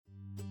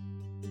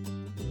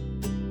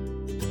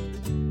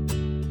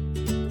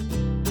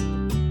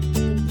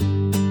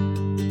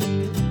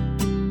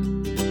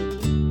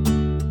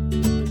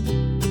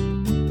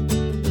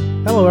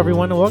Hello,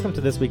 everyone, and welcome to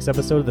this week's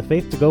episode of the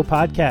Faith to Go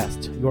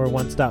podcast, your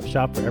one-stop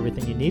shop for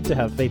everything you need to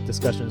have faith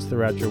discussions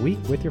throughout your week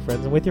with your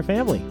friends and with your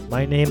family.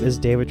 My name is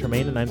David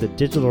Tremaine, and I'm the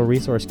digital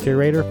resource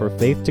curator for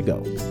Faith to Go.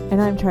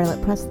 And I'm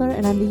Charlotte Pressler,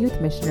 and I'm the youth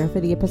missioner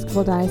for the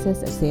Episcopal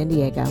Diocese of San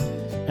Diego.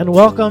 And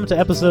welcome to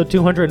episode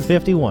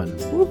 251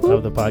 Woo-hoo.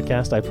 of the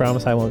podcast. I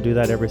promise I won't do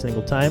that every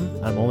single time.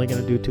 I'm only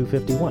going to do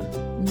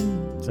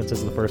 251 since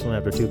it's the first one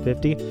after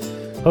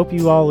 250. Hope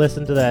you all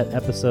listened to that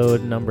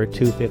episode number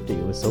 250.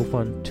 It was so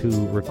fun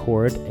to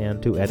record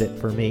and to edit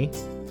for me.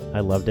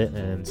 I loved it,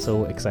 and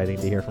so exciting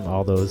to hear from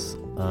all those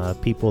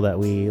people that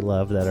we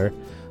love that are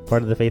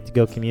part of the Faith to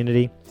Go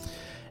community.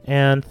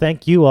 And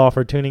thank you all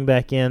for tuning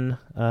back in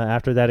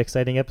after that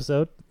exciting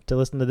episode to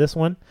listen to this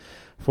one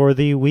for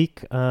the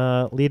week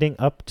leading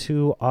up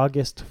to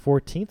August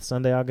 14th,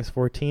 Sunday, August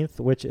 14th,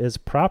 which is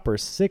Proper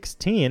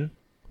 16.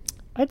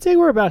 I'd say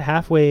we're about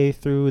halfway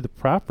through the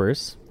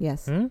Propers.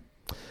 Yes.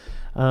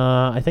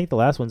 I think the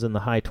last one's in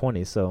the high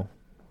 20s, so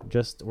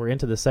we're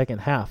into the second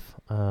half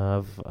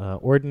of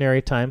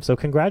Ordinary Time. So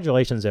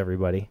congratulations,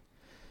 everybody.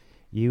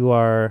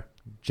 You're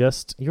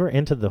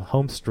into the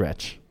home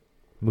stretch,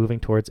 moving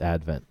towards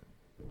Advent,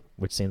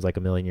 which seems like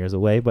a million years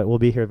away, but we'll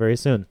be here very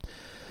soon.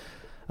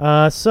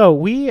 So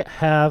we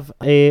have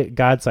a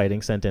God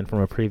sighting sent in from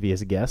a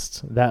previous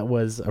guest that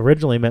was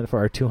originally meant for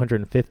our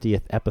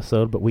 250th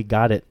episode, but we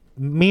got it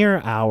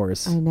mere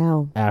hours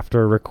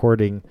after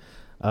recording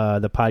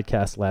the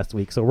podcast last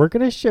week. So we're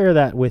going to share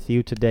that with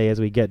you today as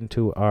we get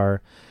into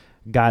our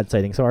God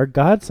sighting. So our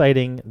God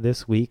sighting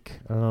this week,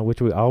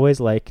 which we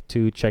always like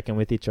to check in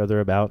with each other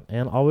about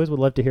and always would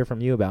love to hear from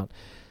you about,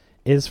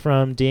 is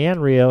from Deanne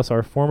Rios,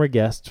 our former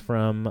guest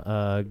from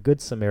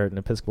Good Samaritan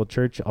Episcopal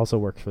Church, also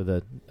works for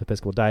the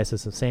Episcopal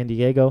Diocese of San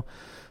Diego.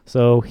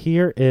 So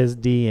here is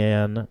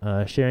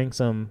Deanne sharing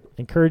some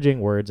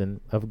encouraging words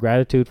of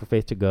gratitude for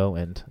Faith to Go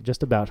and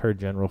just about her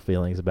general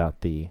feelings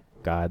about the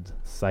God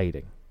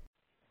sighting.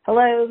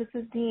 Hello, this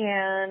is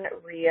Deanne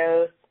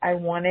Rios. I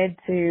wanted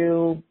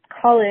to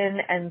call in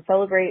and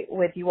celebrate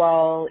with you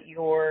all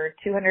your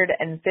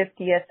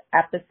 250th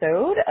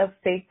episode of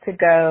Faith to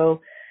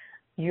Go.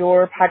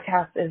 Your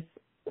podcast is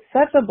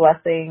such a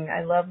blessing.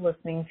 I love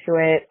listening to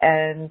it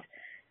and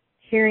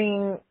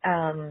hearing,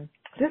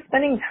 just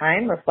spending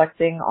time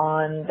reflecting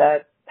on the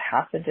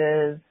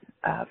passages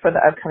for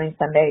the upcoming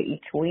Sunday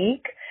each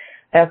week.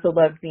 I also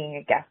love being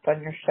a guest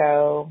on your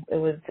show. It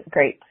was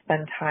great to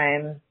spend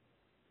time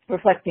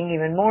reflecting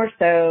even more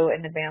so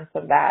in advance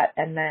of that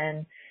and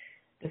then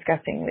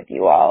discussing with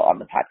you all on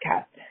the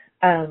podcast.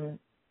 And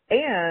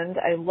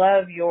I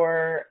love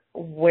your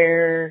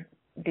where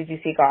did you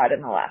see God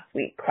in the last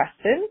week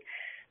question.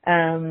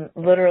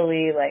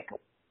 Literally, like,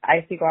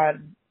 I see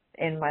God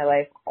in my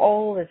life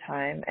all the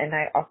time, and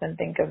I often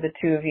think of the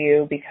two of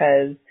you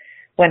because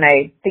when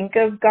I think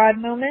of God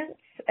moments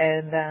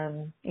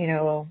and,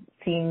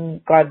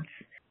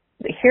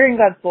 hearing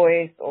God's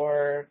voice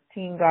or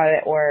seeing God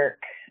at work,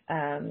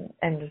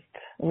 and just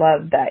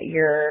love that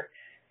you're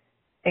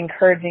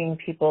encouraging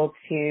people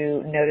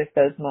to notice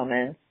those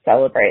moments,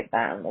 celebrate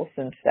them,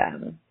 listen to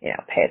them,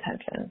 pay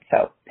attention.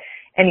 So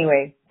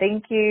anyway,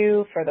 thank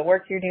you for the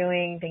work you're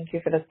doing. Thank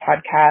you for this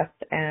podcast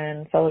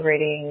and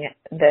celebrating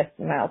this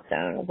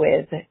milestone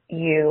with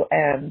you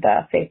and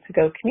the Faith to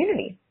Go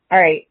community. All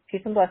right.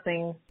 Peace and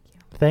blessings.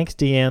 Thanks,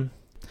 Deanne.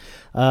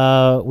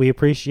 We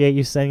appreciate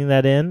you sending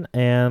that in,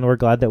 and we're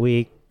glad that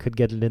we could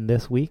get it in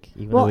this week,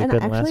 even though we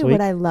couldn't last week.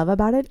 What I love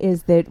about it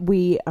is that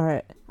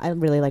I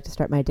really like to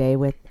start my day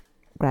with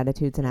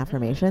gratitudes and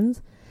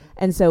affirmations.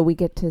 And so we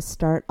get to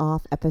start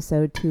off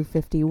episode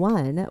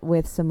 251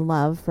 with some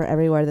love for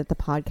everywhere that the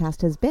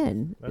podcast has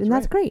been.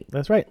 That's great.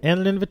 That's right. And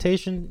an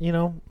invitation,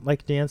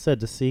 like Dan said,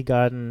 to see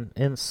God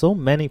in so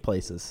many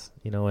places,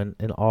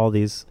 in all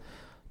these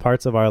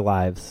parts of our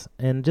lives.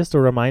 And just a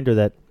reminder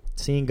that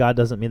seeing God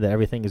doesn't mean that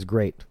everything is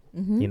great.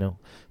 Mm-hmm.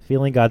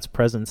 Feeling God's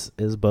presence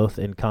is both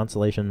in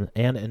consolation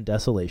and in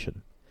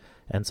desolation.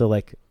 And so,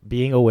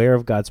 being aware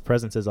of God's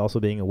presence is also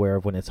being aware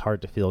of when it's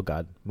hard to feel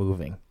God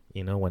moving,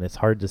 when it's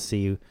hard to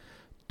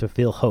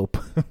feel hope,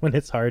 when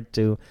it's hard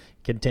to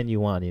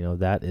continue on,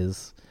 that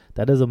is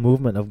a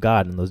movement of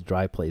God in those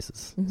dry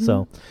places. Mm-hmm.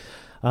 So,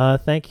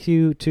 thank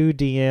you to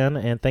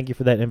Deanne, and thank you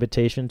for that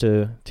invitation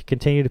to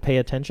continue to pay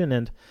attention.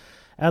 And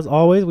as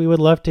always, we would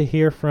love to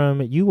hear from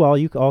you all.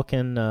 You all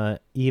can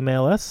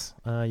email us.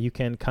 You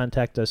can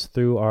contact us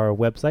through our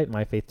website,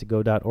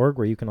 myfaith2go.org,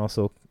 where you can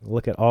also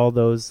look at all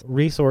those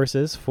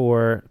resources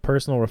for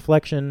personal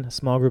reflection,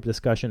 small group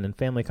discussion, and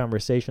family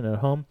conversation at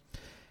home.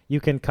 You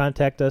can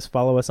contact us,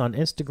 follow us on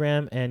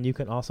Instagram, and you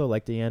can also,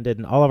 like Deanne did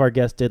and all of our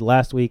guests did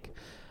last week,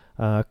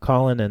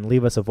 call in and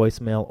leave us a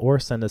voicemail or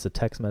send us a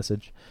text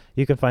message.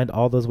 You can find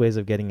all those ways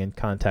of getting in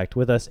contact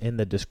with us in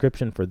the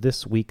description for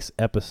this week's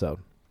episode.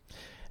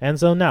 And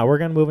so now we're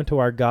going to move into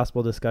our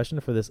gospel discussion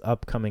for this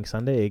upcoming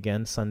Sunday.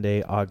 Again,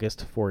 Sunday,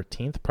 August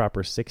 14th,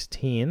 Proper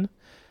 16.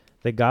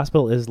 The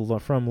gospel is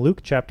from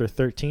Luke chapter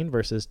 13,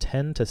 verses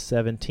 10 to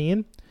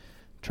 17.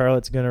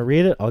 Charlotte's going to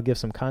read it. I'll give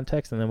some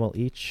context, and then we'll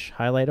each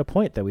highlight a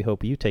point that we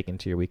hope you take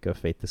into your week of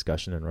faith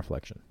discussion and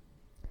reflection.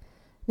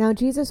 Now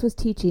Jesus was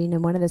teaching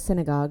in one of the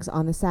synagogues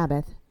on the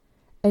Sabbath,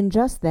 and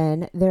just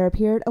then there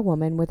appeared a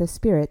woman with a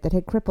spirit that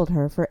had crippled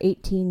her for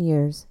 18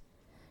 years.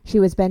 She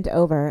was bent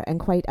over and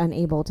quite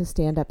unable to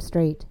stand up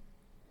straight.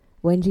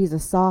 When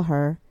Jesus saw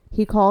her,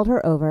 he called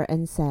her over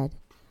and said,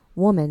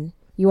 "Woman,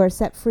 you are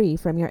set free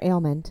from your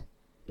ailment."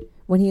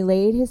 When he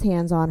laid his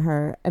hands on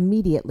her,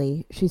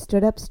 immediately she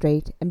stood up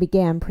straight and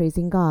began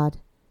praising God.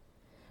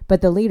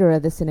 But the leader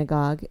of the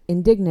synagogue,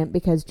 indignant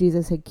because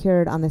Jesus had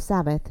cured on the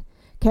Sabbath,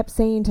 kept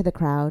saying to the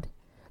crowd,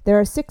 "There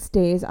are 6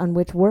 days on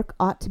which work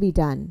ought to be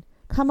done.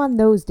 Come on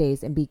those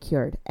days and be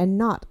cured, and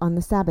not on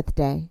the Sabbath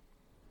day."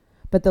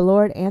 But the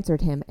Lord answered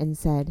him and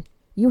said,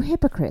 "You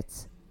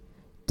hypocrites!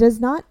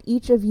 Does not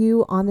each of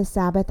you on the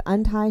Sabbath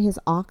untie his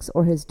ox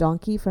or his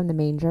donkey from the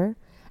manger,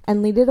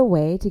 and lead it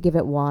away to give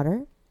it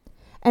water?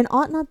 And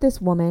ought not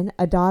this woman,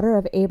 a daughter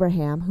of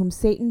Abraham, whom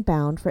Satan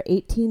bound for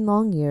 18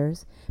 long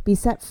years, be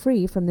set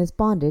free from this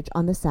bondage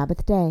on the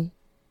Sabbath day?"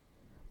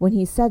 When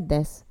he said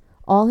this,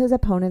 all his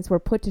opponents were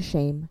put to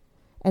shame,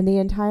 and the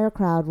entire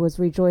crowd was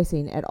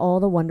rejoicing at all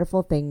the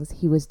wonderful things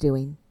he was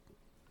doing.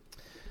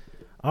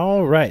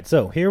 All right,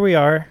 so here we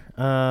are,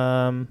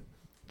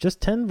 just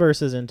 10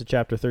 verses into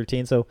chapter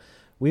 13. So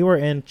we were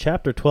in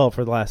chapter 12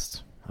 for the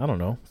last,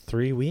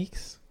 3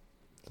 weeks?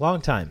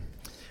 Long time.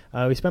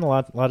 We spent a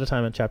lot of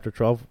time in chapter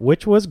 12,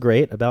 which was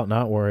great, about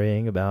not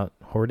worrying, about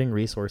hoarding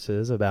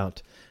resources,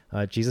 about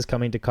Jesus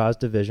coming to cause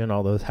division,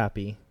 all those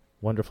happy,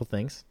 wonderful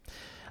things.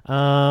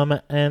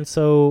 And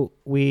so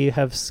we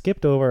have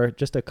skipped over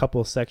just a couple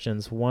of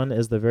sections. One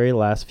is the very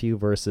last few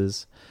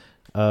verses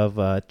of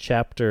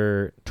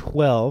chapter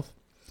 12,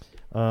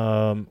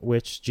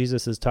 which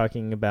Jesus is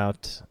talking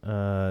about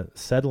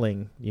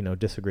settling,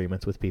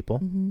 disagreements with people.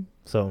 Mm-hmm.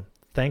 So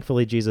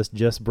thankfully, Jesus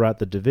just brought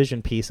the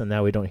division piece, and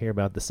now we don't hear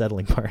about the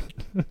settling part.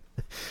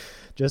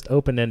 Just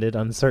open-ended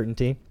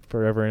uncertainty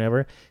forever and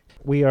ever.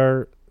 We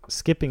are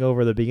skipping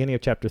over the beginning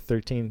of chapter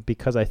 13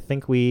 because I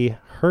think we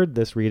heard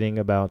this reading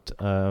about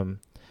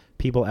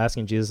people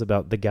asking Jesus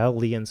about the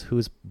Galileans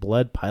whose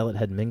blood Pilate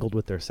had mingled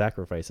with their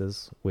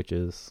sacrifices, which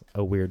is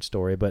a weird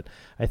story. But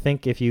I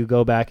think if you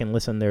go back and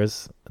listen,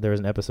 there's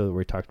an episode where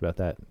we talked about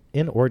that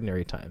in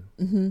ordinary time.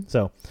 Mm-hmm.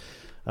 So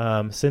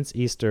since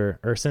Easter,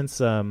 or since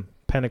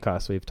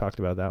Pentecost, we've talked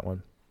about that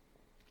one.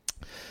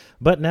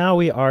 But now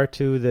we are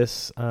to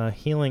this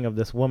healing of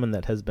this woman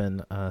that has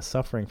been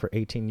suffering for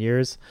 18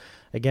 years.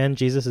 Again,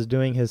 Jesus is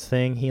doing his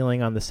thing,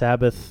 healing on the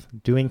Sabbath,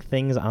 doing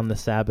things on the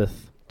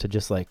Sabbath to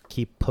just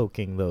keep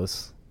poking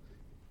those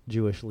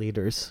Jewish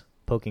leaders,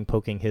 poking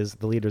the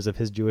leaders of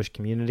his Jewish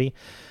community,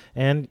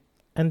 and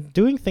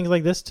doing things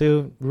like this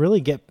to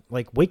really get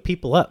wake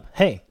people up.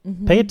 Hey,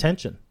 Mm-hmm. pay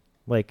attention.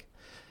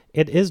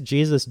 It is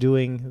Jesus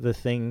doing the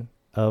thing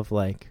of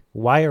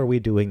why are we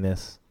doing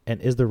this?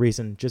 And is the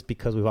reason just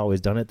because we've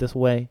always done it this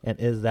way? And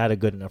is that a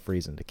good enough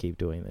reason to keep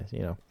doing this?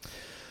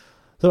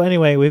 So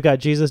anyway, we've got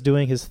Jesus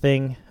doing his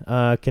thing,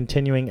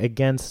 continuing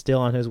again, still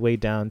on his way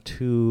down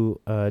to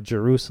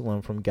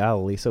Jerusalem from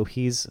Galilee. So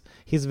he's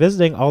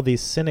visiting all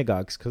these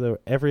synagogues, because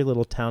every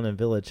little town and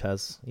village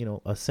has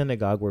a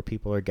synagogue where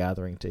people are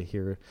gathering to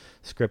hear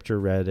scripture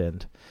read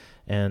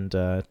and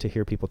to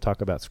hear people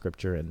talk about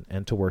scripture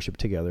and to worship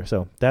together.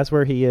 So that's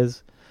where he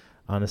is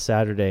on a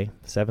Saturday,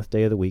 the 7th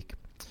day of the week.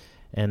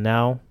 And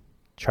now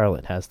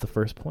Charlotte has the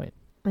first point.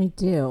 I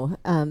do.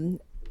 And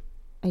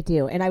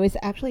I was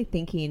actually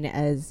thinking,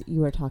 as you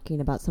were talking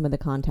about some of the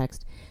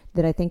context,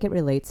 that I think it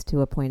relates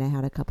to a point I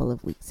had a couple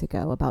of weeks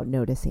ago about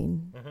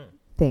noticing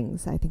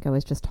things. I think I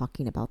was just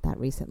talking about that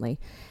recently.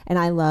 And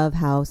I love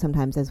how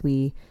sometimes as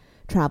we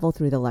travel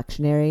through the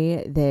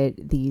lectionary that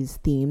these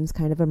themes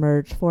kind of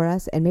emerge for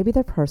us, and maybe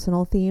they're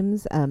personal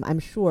themes. I'm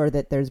sure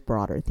that there's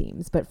broader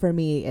themes, but for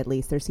me, at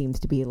least, there seems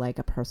to be a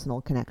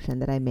personal connection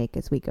that I make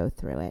as we go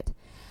through it.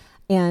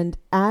 And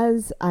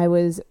as I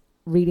was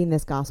reading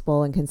this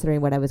gospel and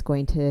considering what I was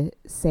going to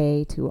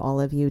say to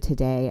all of you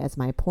today as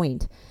my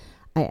point,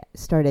 I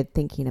started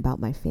thinking about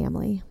my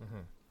family.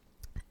 Mm-hmm.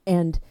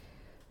 And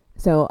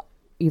so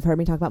you've heard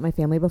me talk about my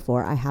family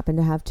before. I happen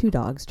to have 2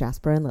 dogs,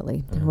 Jasper and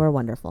Lily, mm-hmm. who are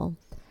wonderful.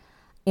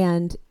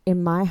 And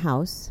in my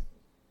house,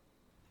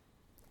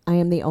 I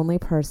am the only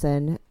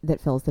person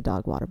that fills the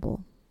dog water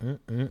bowl.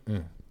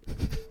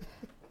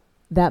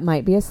 That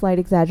might be a slight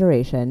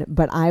exaggeration,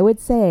 but I would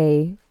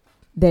say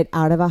that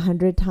out of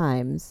 100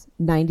 times,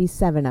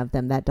 97 of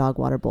them, that dog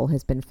water bowl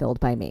has been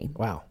filled by me.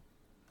 Wow.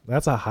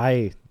 That's a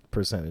high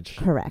percentage.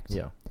 Correct.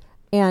 Yeah.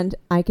 And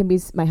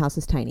my house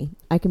is tiny.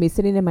 I can be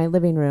sitting in my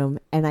living room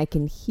and I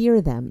can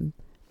hear them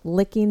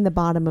licking the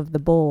bottom of the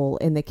bowl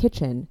in the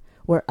kitchen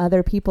where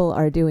other people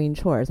are doing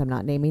chores. I'm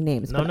not naming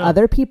names, but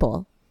other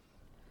people.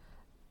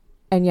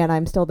 And yet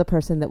I'm still the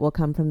person that will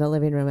come from the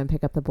living room and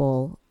pick up the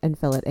bowl and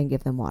fill it and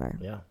give them water.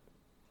 Yeah.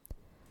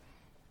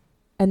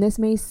 And this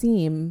may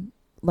seem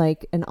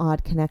like an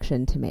odd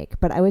connection to make,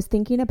 but I was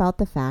thinking about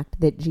the fact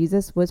that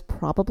Jesus was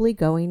probably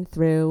going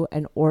through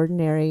an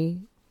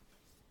ordinary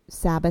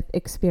Sabbath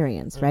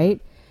experience, right?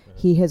 Mm-hmm.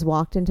 He has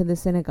walked into the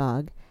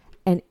synagogue,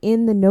 and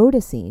in the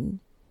noticing,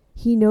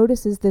 he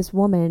notices this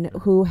woman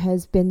who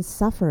has been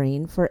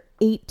suffering for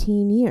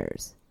 18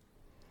 years.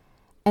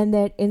 And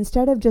that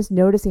instead of just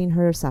noticing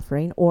her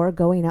suffering or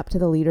going up to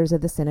the leaders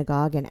of the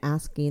synagogue and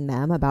asking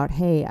them about,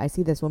 hey, I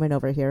see this woman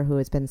over here who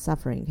has been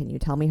suffering. Can you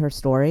tell me her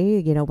story?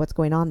 You know, what's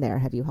going on there?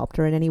 Have you helped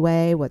her in any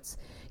way? What's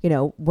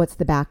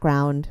the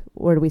background?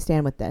 Where do we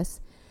stand with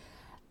this?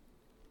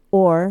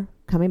 Or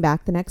coming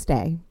back the next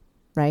day,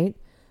 right?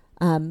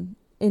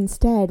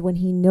 Instead, when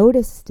he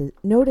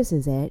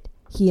notices it,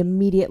 he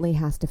immediately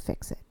has to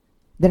fix it.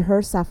 That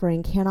her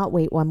suffering cannot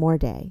wait one more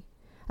day.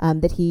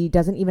 That he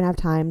doesn't even have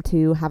time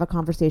to have a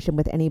conversation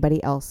with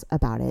anybody else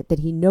about it, that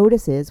he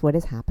notices what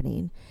is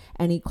happening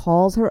and he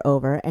calls her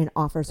over and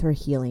offers her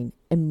healing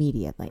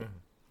immediately.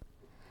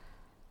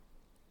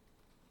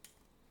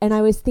 And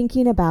I was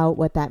thinking about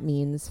what that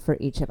means for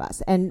each of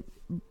us, and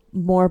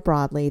more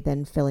broadly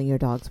than filling your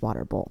dog's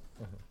water bowl.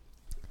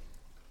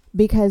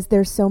 Because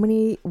there's so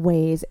many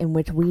ways in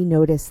which we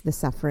notice the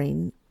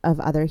suffering of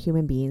other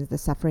human beings, the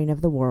suffering of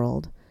the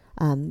world,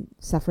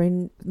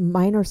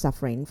 minor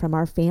suffering from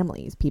our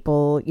families,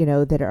 people,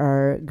 that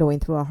are going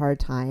through a hard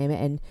time.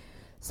 And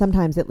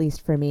sometimes, at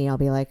least for me, I'll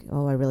be like,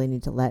 oh, I really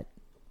need to let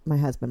my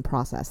husband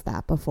process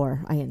that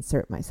before I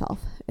insert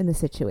myself in the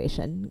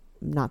situation.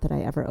 Not that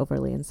I ever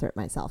overly insert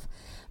myself,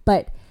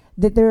 but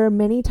that there are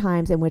many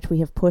times in which we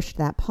have pushed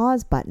that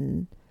pause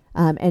button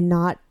and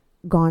not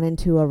gone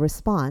into a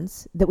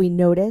response, that we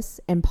notice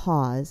and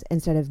pause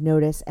instead of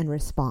notice and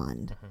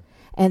respond.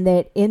 And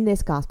that in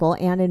this gospel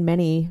and in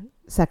many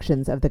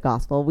sections of the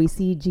gospel, we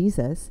see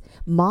Jesus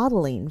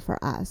modeling for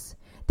us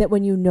that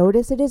when you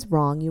notice it is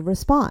wrong, you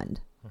respond.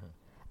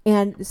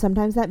 And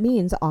sometimes that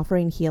means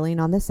offering healing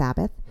on the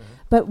Sabbath.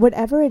 But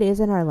whatever it is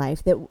in our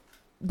life,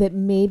 that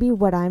maybe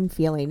what I'm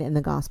feeling in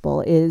the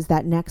gospel is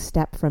that next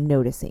step from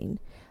noticing,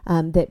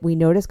 that we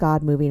notice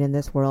God moving in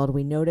this world.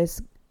 We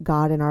notice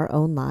God in our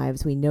own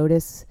lives. We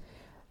notice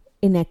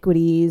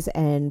inequities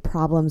and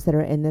problems that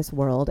are in this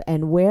world.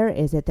 And where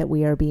is it that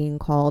we are being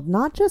called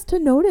not just to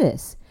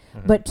notice,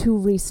 but to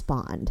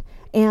respond,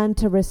 and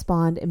to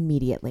respond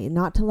immediately,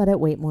 not to let it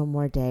wait one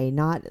more day,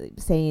 not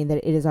saying that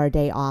it is our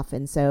day off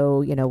and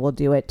so, we'll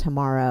do it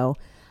tomorrow,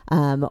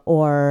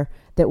 or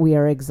that we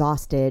are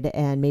exhausted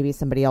and maybe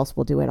somebody else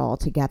will do it all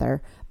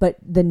together. But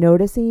the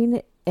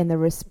noticing and the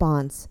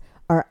response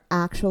are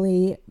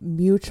actually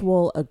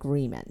mutual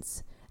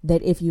agreements,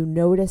 that if you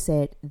notice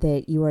it,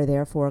 that you are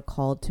therefore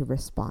called to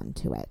respond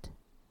to it.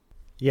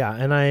 Yeah,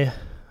 and I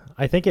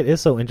think it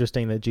is so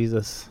interesting that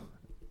Jesus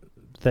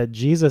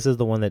is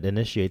the one that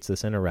initiates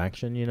this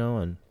interaction,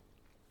 and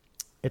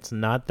it's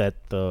not that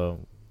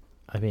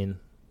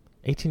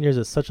 18 years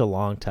is such a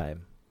long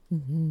time.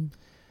 Mm-hmm.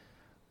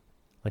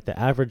 Like the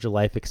average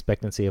life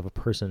expectancy of a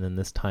person in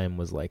this time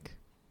was like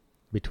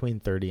between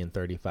 30 and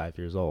 35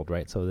 years old,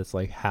 right? So it's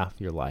like half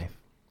your life.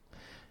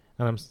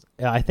 And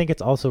I think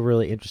it's also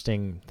really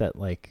interesting that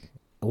like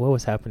what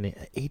was happening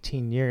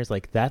 18 years,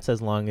 like that's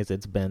as long as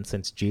it's been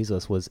since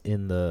Jesus was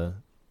in the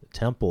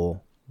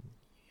temple,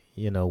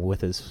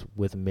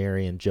 with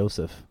Mary and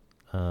Joseph,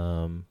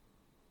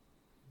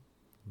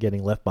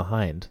 getting left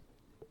behind,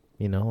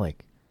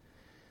 like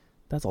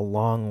that's a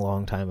long,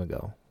 long time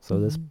ago. So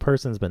this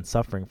person's been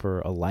suffering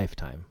for a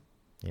lifetime,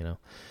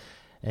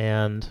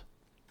 and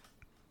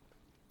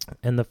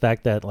the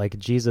fact that like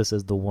Jesus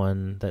is the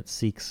one that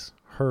seeks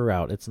her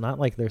out. It's not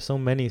like there's so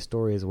many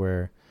stories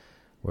where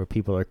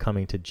people are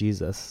coming to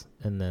Jesus,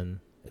 and then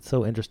it's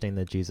so interesting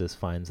that Jesus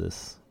finds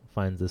this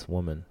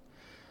woman,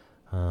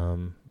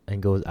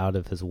 and goes out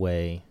of his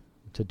way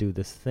to do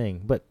this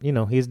thing. But,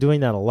 he's doing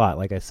that a lot.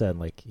 Like I said,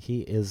 like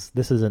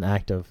this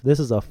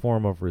is a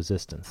form of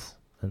resistance.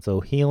 And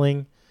so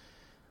healing,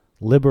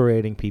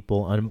 liberating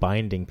people,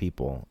 unbinding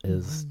people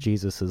is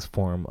Jesus's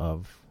form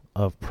of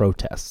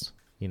protest,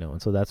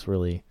 and so that's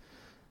really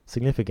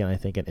significant, I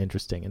think, and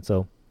interesting. And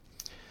so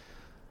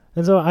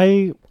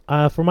I,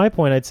 for my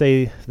point, I'd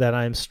say that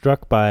I'm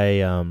struck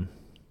by, I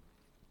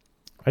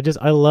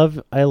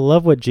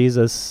love what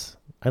Jesus,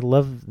 I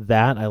love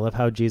that. I love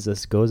how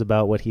Jesus goes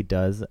about what he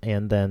does.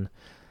 And then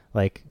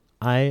like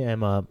I'm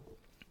in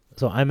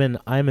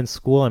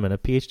school, I'm in a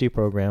PhD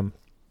program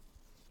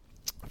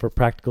for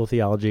practical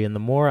theology. And the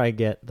more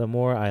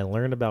I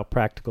learn about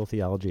practical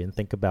theology and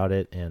think about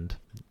it and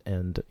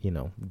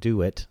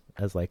do it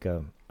as like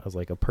a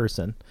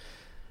person,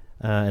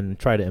 and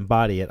try to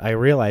embody it, I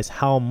realize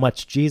how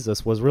much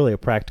Jesus was really a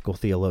practical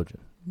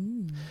theologian.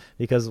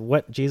 Because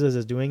what Jesus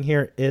is doing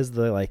here is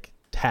the like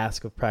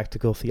task of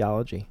practical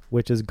theology,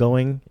 which is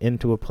going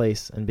into a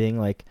place and being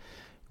like,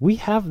 we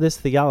have this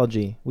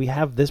theology, we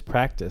have this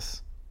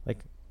practice. Like,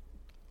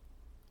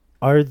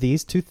 are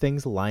these two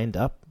things lined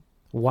up?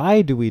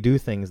 Why do we do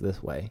things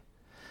this way?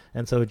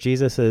 And so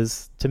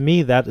to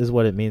me, that is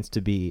what it means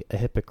to be a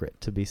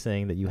hypocrite, to be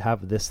saying that you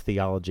have this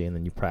theology and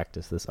then you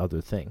practice this other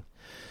thing.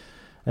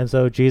 And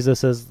so Jesus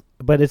says,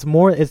 but it's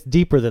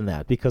deeper than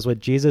that, because what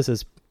Jesus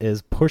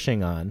is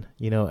pushing on,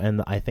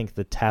 and I think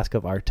the task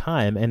of our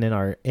time and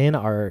in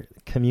our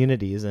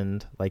communities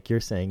and like you're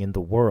saying in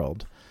the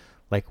world,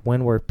 like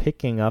when we're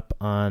picking up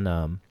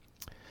on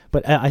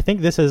But I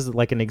think this is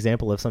like an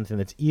example of something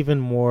that's even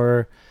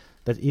more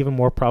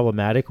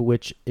problematic,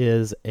 which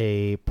is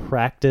a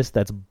practice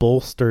that's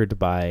bolstered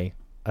by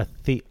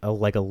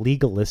like a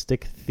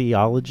legalistic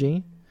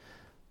theology.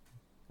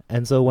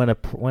 And so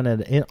when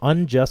an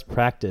unjust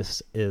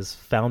practice is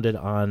founded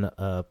on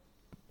a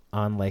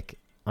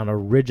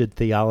rigid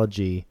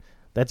theology,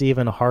 that's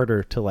even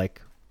harder to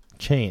like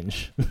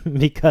change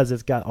because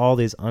it's got all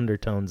these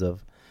undertones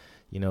of,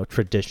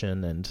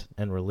 tradition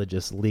and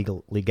religious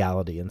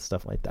legality and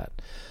stuff like that.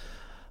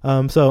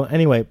 So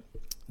anyway,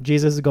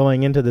 Jesus is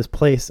going into this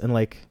place and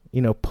like,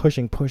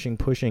 pushing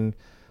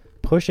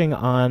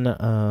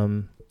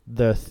on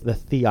the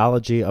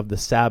theology of the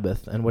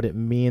Sabbath and what it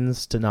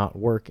means to not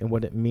work and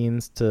what it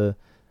means to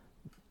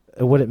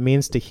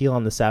heal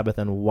on the Sabbath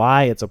and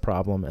why it's a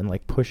problem, and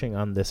like pushing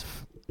on this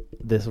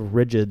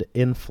rigid,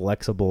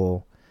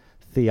 inflexible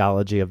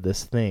theology of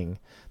this thing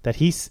that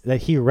he's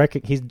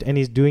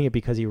doing it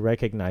because he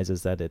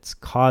recognizes that it's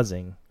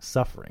causing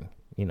suffering,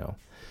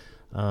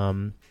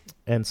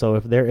 and so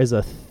if there is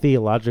a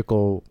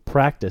theological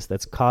practice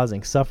that's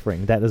causing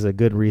suffering, that is a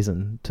good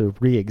reason to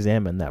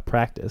re-examine that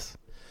practice.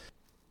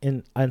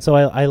 And so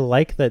I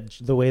like that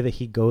the way that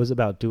he goes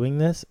about doing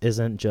this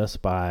isn't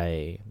just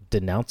by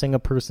denouncing a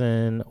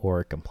person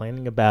or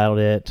complaining about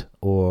it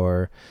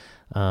or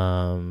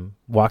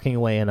walking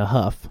away in a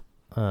huff,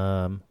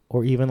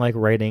 or even like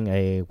writing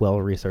a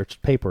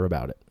well-researched paper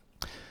about it.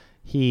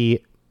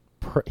 He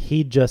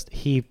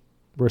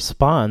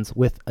responds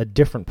with a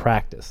different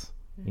practice.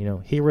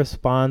 He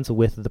responds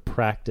with the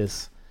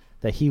practice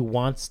that he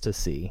wants to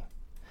see,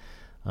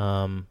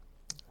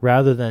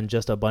 rather than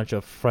just a bunch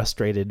of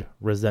frustrated,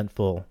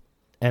 resentful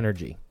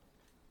energy,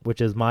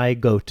 which is my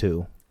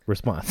go-to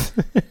response.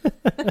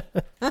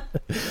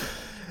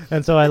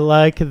 And so I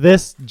like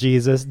this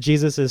Jesus.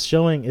 Jesus is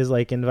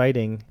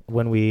inviting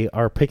when we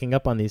are picking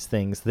up on these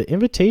things. The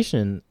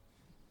invitation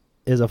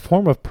is a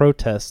form of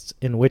protest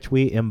in which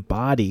we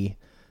embody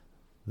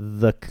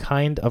the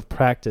kind of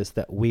practice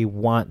that we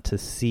want to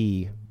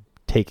see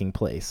taking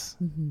place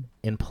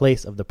in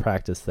place of the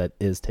practice that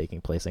is taking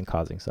place and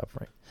causing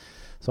suffering.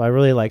 So I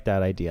really like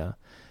that idea.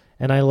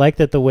 And I like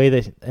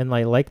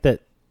that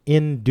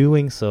in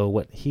doing so,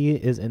 what he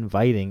is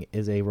inviting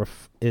is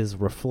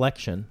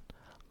reflection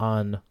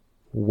on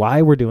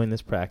why we're doing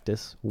this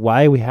practice,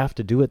 why we have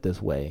to do it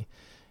this way,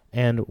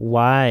 and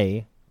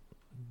why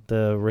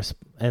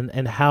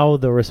and how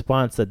the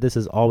response that this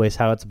is always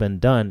how it's been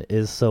done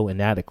is so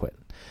inadequate.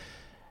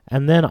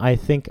 And then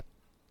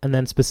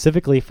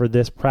specifically for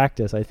this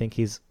practice, I think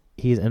he's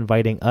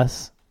inviting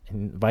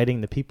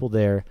the people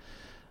there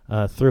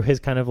through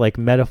his kind of like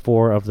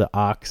metaphor of the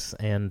ox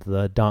and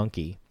the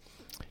donkey,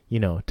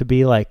 to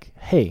be like,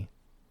 hey,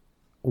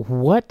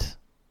 what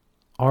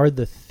are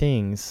the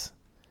things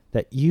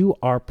that you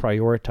are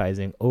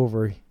prioritizing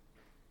over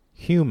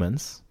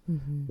humans?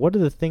 What are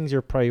the things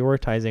you're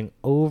prioritizing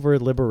over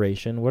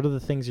liberation? What are the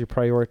things you're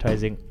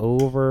prioritizing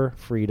over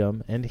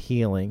freedom and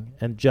healing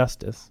and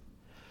justice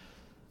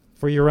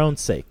for your own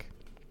sake?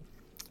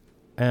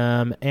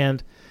 And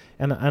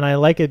I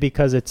like it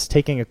because it's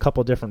taking a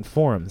couple different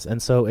forms.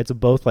 And so it's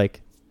both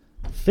like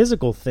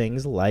physical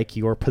things like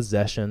your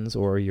possessions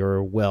or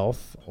your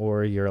wealth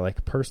or your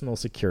like personal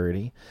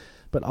security,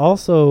 but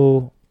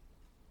also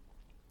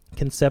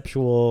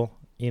conceptual,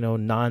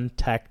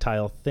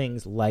 non-tactile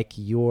things like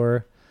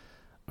your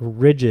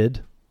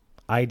rigid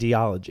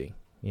ideology.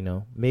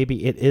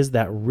 Maybe it is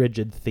that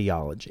rigid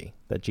theology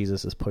that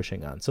Jesus is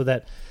pushing on. So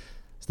that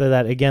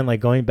again,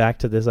 like going back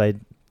to this,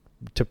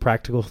 to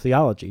practical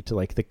theology, to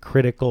like the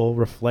critical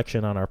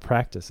reflection on our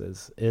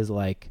practices is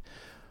like,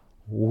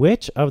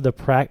 which of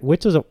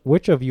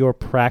your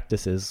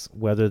practices,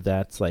 whether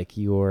that's like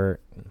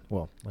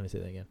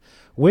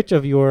which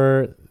of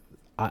your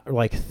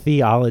like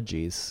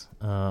theologies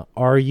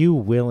are you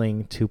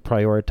willing to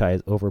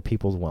prioritize over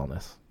people's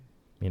wellness,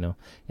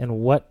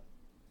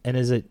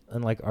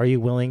 are you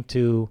willing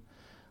to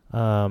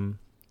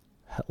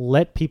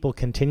let people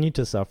continue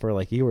to suffer,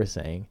 like you were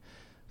saying,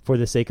 for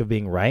the sake of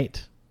being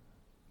right,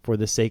 for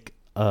the sake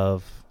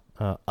of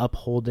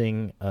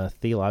upholding a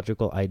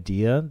theological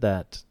idea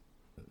that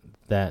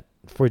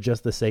for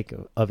just the sake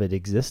of it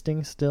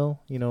existing still,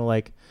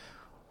 like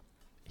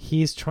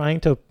he's trying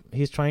to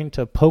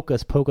poke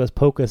us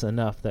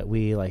enough that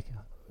we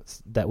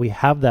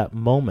have that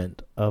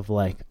moment of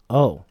like,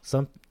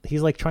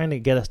 he's like trying to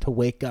get us to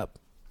wake up.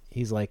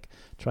 He's like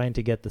trying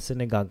to get the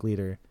synagogue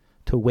leader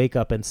to wake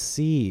up and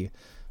see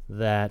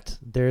that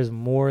there's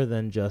more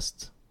than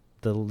just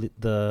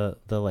the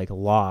like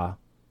law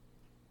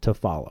to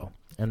follow,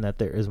 and that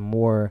there is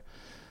more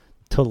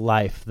to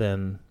life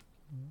than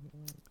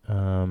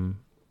our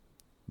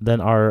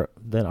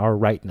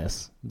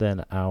rightness,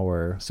 than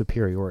our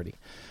superiority.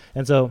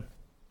 And so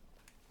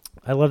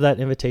I love that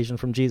invitation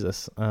from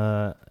Jesus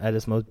at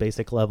its most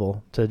basic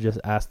level to just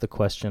ask the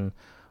question,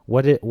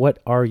 what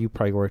are you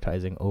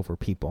prioritizing over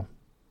people?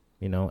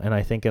 And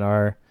I think in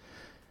our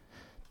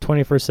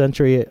 21st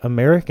century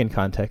American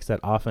context, that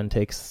often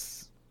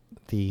takes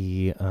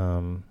the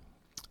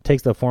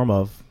form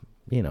of,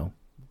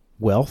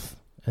 wealth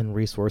and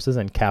resources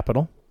and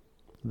capital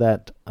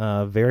that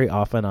very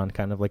often on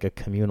kind of like a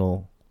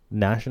communal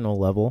national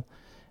level,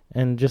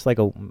 and just like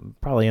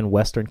probably in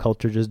Western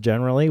culture just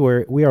generally,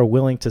 where we are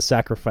willing to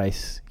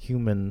sacrifice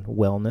human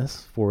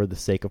wellness for the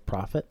sake of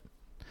profit.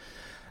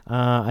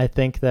 I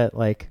think that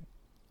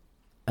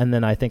and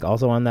then I think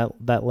also on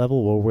that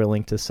level, we're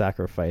willing to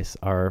sacrifice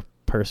our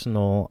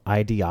personal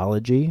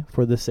ideology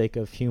for the sake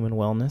of human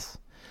wellness,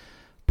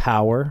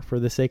 power for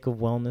the sake of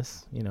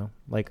wellness,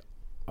 like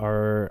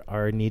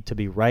our need to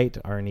be right,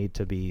 our need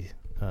to be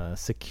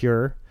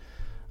secure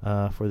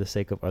for the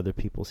sake of other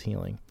people's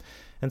healing.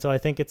 And so I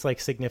think it's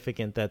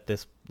significant that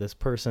this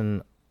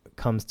person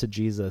comes to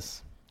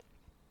Jesus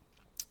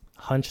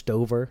hunched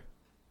over,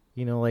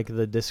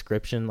 the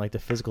description, the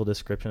physical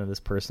description of this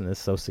person is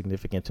so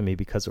significant to me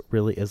because it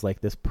really is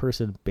this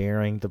person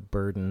bearing the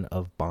burden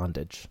of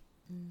bondage.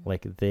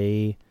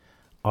 They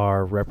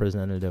are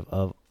representative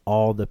of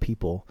all the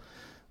people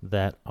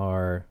that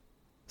are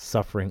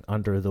suffering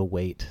under the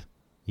weight,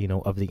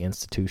 of the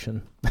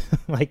institution,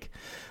 like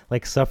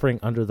suffering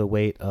under the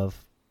weight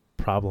of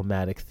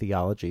problematic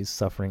theologies,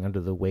 suffering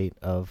under the weight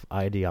of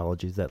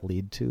ideologies that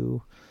lead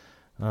to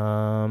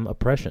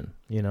oppression,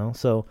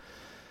 So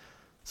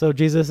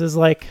Jesus is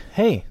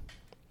hey,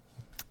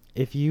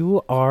 if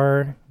you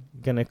are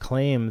going to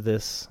claim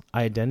this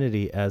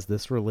identity as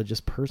this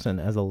religious person,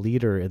 as a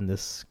leader in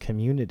this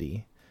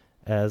community,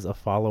 as a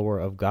follower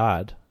of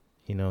God,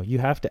 you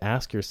have to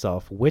ask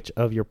yourself which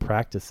of your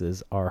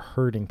practices are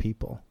hurting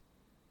people.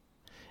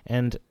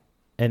 And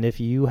if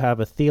you have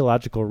a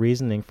theological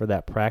reasoning for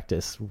that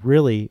practice,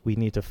 really we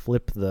need to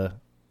flip the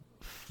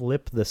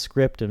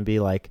script and be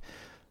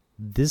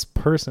this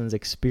person's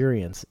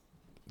experience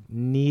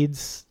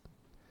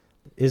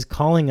is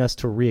calling us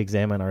to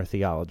re-examine our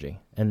theology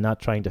and not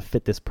trying to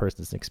fit this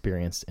person's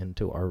experience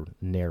into our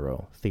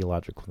narrow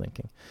theological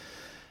thinking.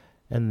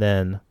 And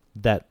then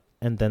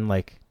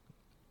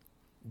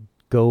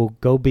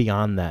go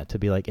beyond that to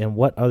be in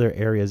what other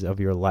areas of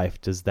your life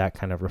does that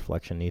kind of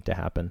reflection need to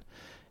happen?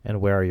 And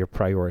where are you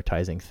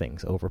prioritizing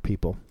things over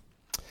people?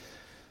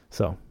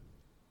 So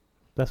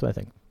that's what I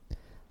think.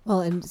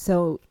 Well, and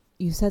so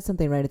you said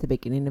something right at the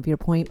beginning of your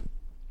point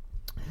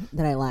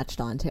that I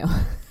latched onto.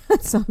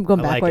 So I'm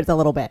going backwards a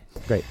little bit.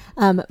 Great.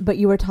 But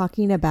you were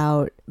talking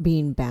about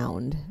being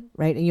bound,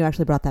 right? And you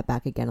actually brought that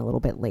back again a little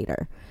bit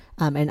later,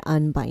 and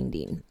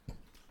unbinding.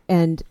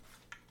 And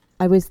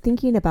I was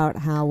thinking about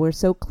how we're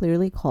so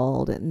clearly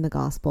called in the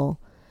gospel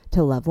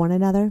to love one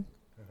another,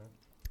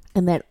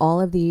 and that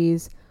all of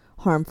these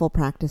harmful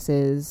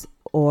practices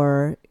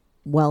or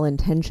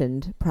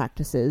well-intentioned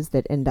practices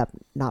that end up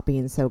not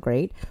being so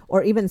great,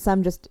 or even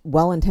some just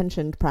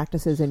well-intentioned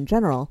practices in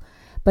general,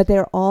 but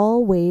they're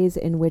all ways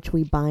in which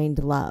we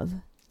bind love,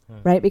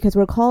 right? Because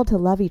we're called to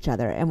love each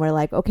other, and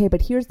we're okay,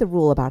 but here's the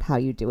rule about how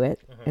you do it,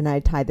 and I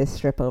tie this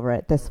strip over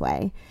it this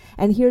way,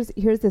 and here's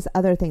this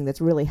other thing that's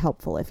really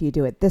helpful if you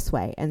do it this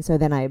way, and so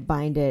then I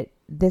bind it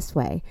this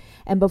way,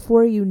 and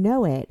before you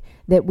know it,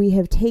 that we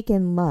have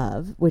taken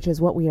love, which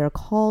is what we are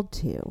called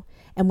to,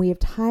 and we have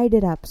tied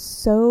it up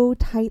so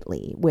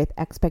tightly with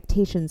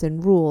expectations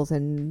and rules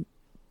and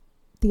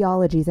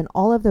theologies and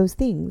all of those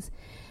things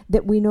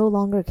that we no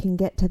longer can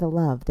get to the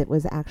love that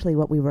was actually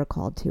what we were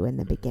called to in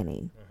the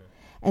beginning.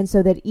 And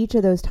so that each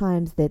of those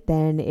times that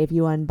then if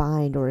you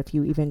unbind, or if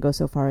you even go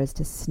so far as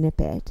to snip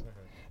it,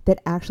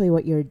 that actually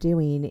what you're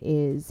doing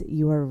is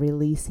you are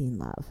releasing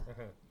love.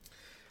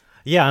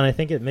 Yeah, and I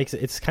think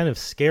it's kind of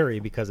scary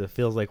because it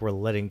feels like we're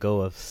letting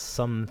go of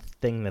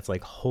something that's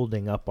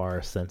holding up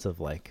our sense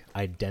of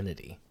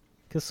identity.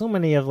 Because so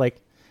many of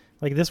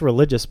this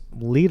religious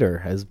leader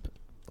has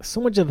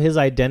so much of his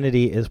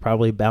identity is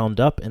probably bound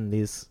up in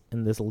this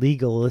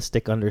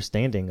legalistic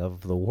understanding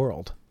of the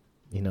world,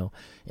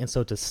 and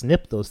so to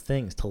snip those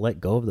things, to let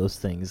go of those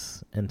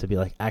things, and to be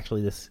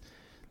actually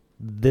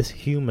this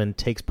human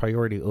takes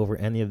priority over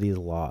any of these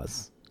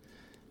laws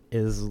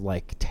is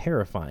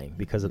terrifying,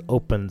 because it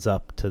opens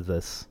up to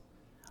this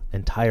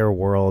entire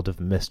world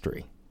of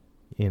mystery,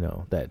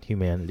 that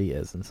humanity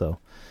is. And so,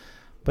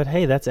 but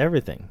hey, that's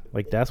everything.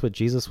 That's what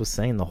Jesus was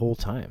saying the whole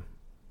time,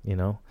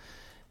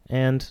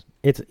 and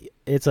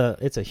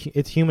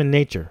it's human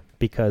nature,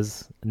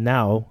 because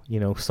now,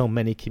 so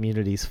many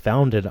communities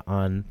founded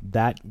on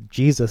that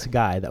Jesus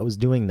guy that was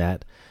doing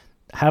that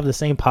have the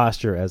same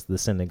posture as the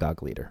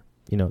synagogue leader.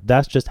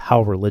 That's just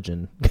how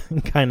religion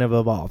kind of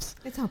evolves.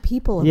 It's how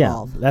people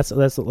evolve. Yeah, that's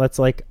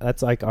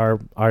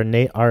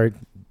our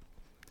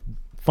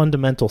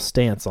fundamental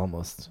stance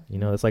almost.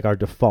 It's our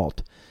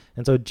default.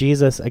 And so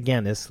Jesus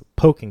again is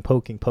poking.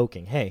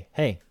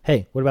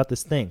 Hey, what about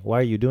this thing? Why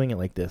are you doing it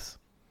like this?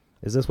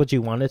 Is this what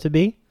you want it to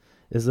be?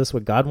 Is this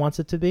what God wants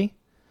it to be?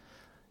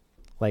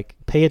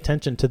 Pay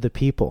attention to the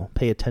people.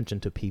 Pay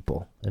attention to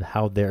people and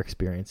how they're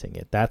experiencing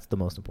it. That's the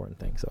most important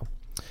thing. So.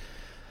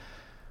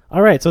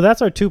 All right, so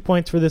that's our 2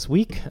 points for this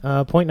week.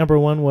 Point number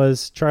 1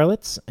 was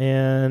Charlotte's,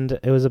 and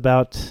it was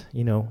about,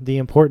 the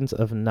importance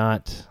of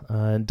not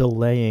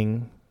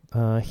delaying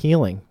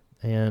healing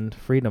and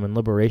freedom and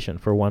liberation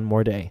for one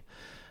more day.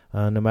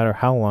 no matter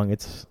how long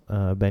it's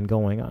been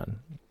going on.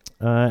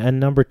 And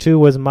number 2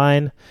 was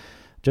mine,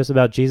 just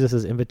about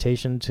Jesus'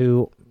 invitation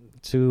to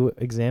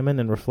examine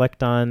and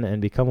reflect on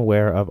and become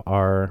aware of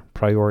our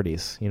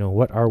priorities.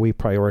 What are we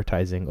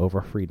prioritizing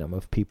over freedom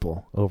of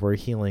people, over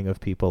healing of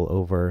people,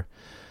 over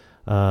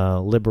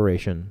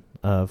liberation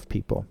of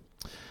people?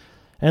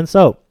 And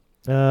so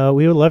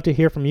we would love to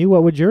hear from you.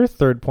 What would your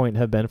third point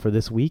have been for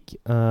this week?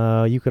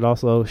 You could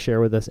also share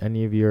with us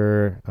any of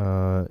your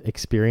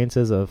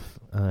experiences of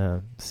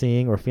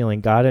seeing or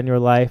feeling God in your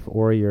life,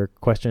 or your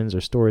questions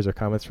or stories or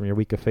comments from your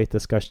week of faith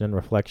discussion and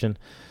reflection.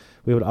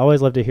 We would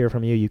always love to hear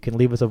from you. You can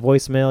leave us a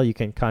voicemail. You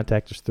can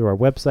contact us through our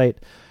website.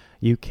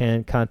 You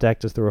can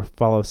contact us through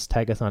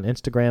tag us on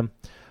Instagram,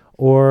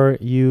 or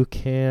you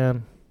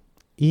can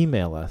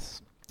email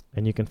us.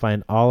 And you can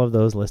find all of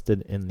those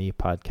listed in the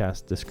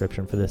podcast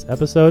description for this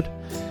episode.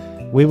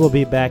 We will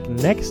be back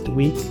next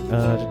week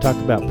to talk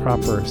about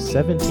Proper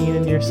 17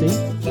 in your seat.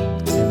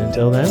 And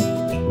until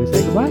then, we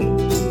say goodbye.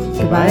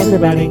 Goodbye,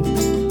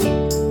 everybody.